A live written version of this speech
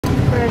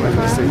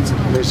It's a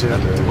pleasure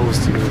to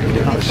host you.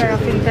 Minister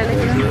of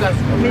Intelligence,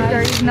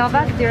 Mr.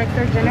 Novak,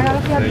 Director General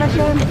of Yad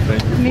Vashem,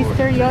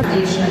 Mr.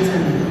 Yossi.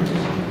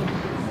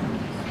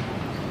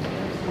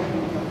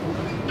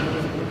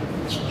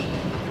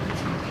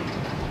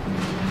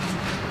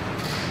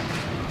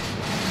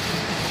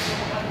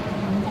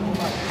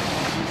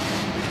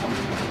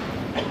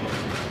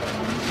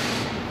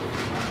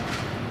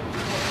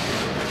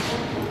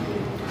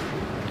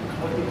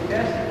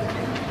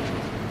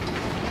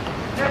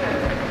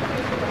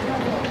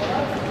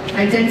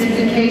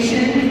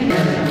 Identification,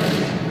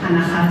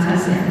 Anachat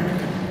Hazeh.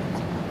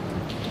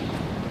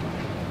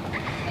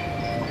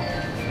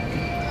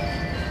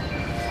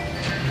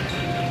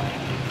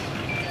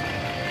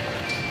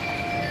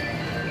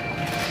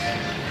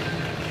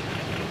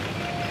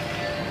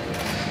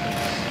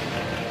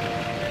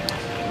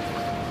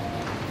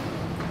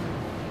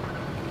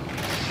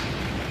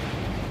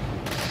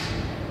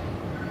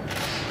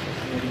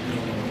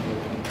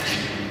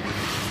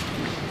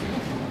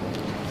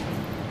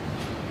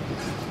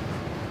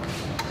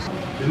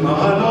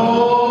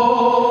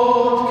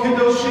 במעלות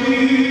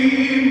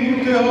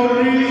קדושים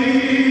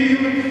וטהורים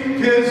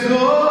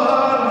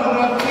כזוהר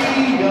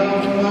רקיע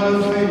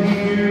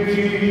מזהירים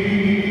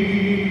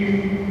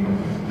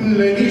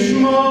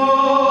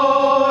לנשמות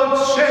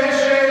 6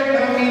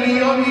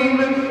 המיליונים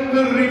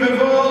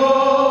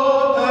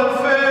רבבות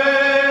אלפי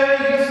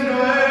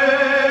ישראל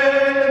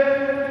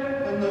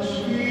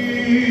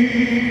אנשים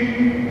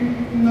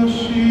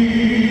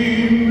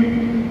נשים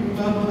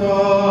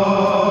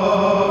וטף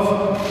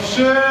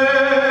שנרצחו,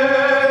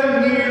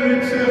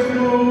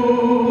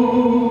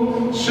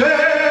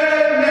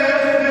 שנחנקו,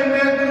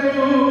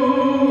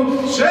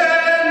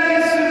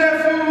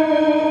 שנשרפו,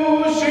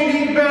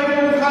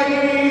 שנקברו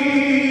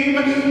חיים,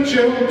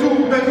 שהותו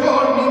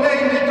בכל מיני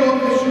מיתות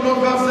ושונות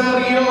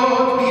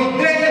אכזריות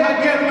בידי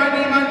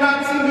הגרמנים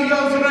הנאצים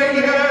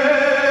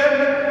ועוזריהם,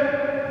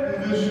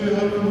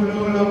 ושהלכו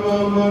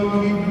לעולמם על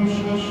קידוש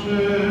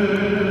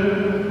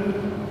השם,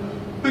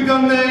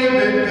 בגני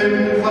בית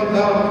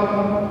מנוחתם.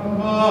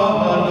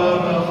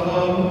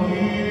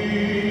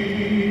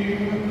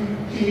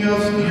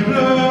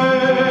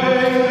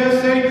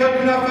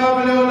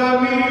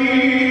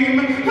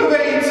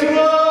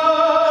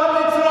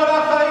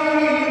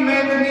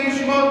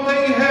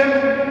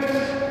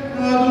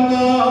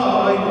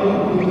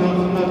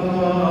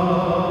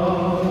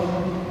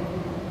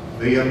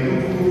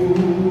 ויתוכו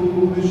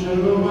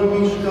בשלום על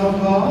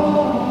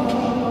משכבם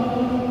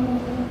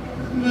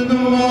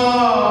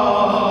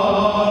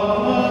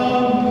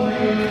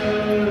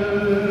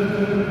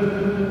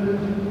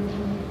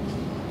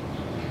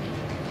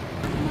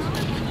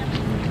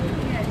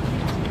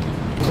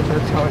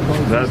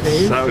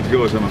That's how it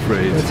goes, I'm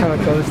afraid. That's how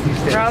it goes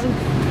these days.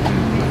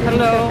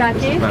 Hello.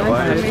 My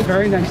wife. It's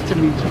very nice to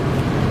meet you.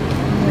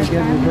 And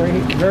again, we're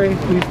very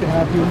pleased to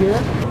have you here.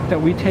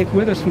 That we take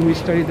with us when we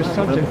study the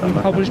subject. We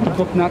published a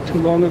book not too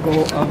long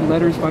ago of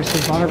letters by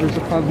survivors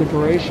of Cloud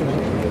Liberation,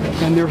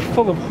 and they're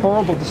full of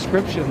horrible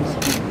descriptions,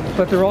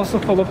 but they're also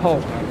full of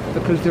hope,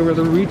 because they were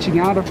the reaching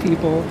out of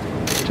people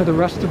to the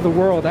rest of the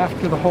world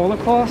after the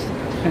Holocaust,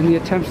 and the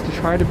attempts to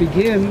try to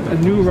begin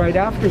anew right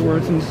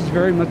afterwards, and this is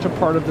very much a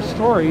part of the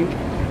story.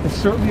 It's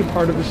certainly a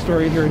part of the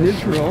story here in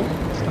Israel,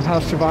 of how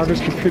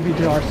survivors contribute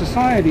to our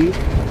society,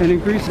 and in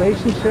Greece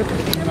relationships,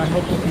 and I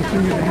hope we'll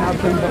continue to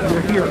have them, but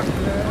we're here.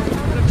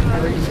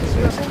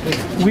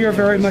 We are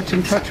very much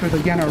in touch with,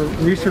 again, our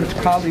research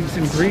colleagues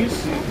in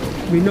Greece.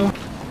 We know,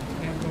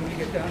 and when we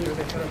get down there,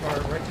 the head of our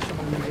Righteous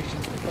Among the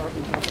Nations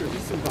department, Dr.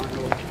 Issenbein.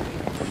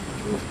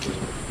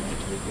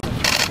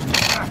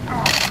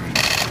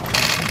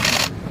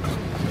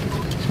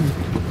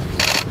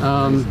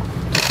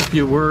 Just a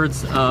few words.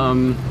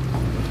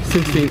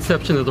 Since the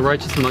inception of the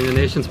Righteous Among the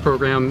Nations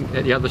program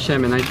at Yad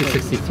Vashem in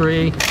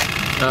 1963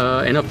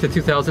 and up to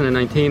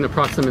 2019,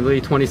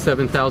 approximately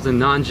 27,000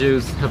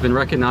 non-Jews have been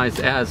recognized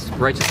as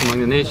Righteous Among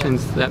the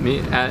Nations. That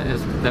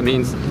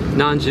means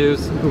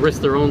non-Jews who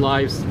risked their own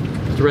lives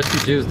to rescue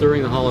Jews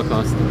during the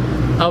Holocaust.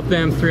 Of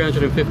them,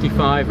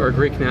 355 are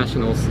Greek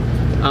nationals.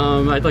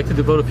 I'd like to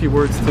devote a few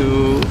words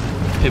to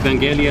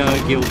Evangelia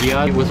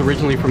Gilgiad. He was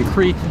originally from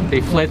Crete.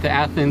 They fled to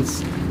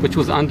Athens, which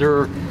was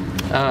under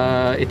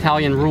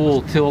Italian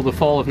rule till the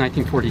fall of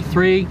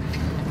 1943.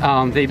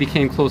 They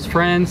became close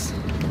friends,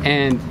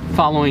 and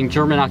following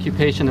German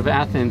occupation of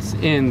Athens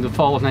in the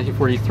fall of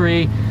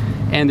 1943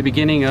 and the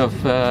beginning of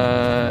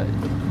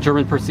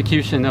German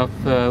persecution of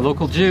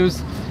local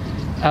Jews,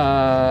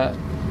 Bianca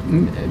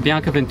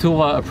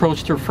Ventula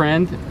approached her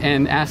friend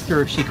and asked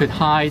her if she could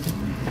hide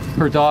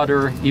her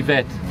daughter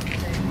Yvette.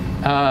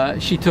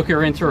 She took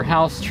her into her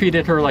house,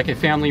 treated her like a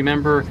family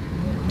member,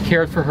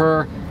 cared for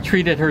her,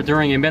 treated her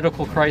during a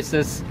medical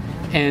crisis,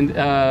 and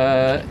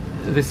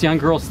this young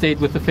girl stayed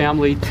with the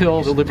family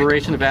till the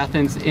liberation of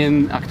Athens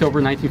in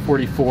October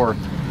 1944.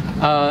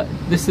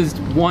 This is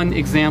one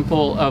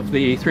example of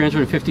the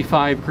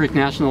 355 Greek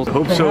nationals. I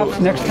hope so.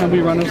 Perhaps next time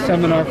we run a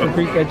seminar for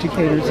Greek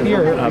educators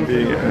here,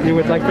 you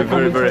would like to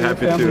come very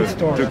happy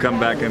to come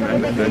back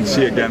and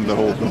see again the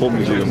whole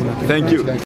museum. Thank you.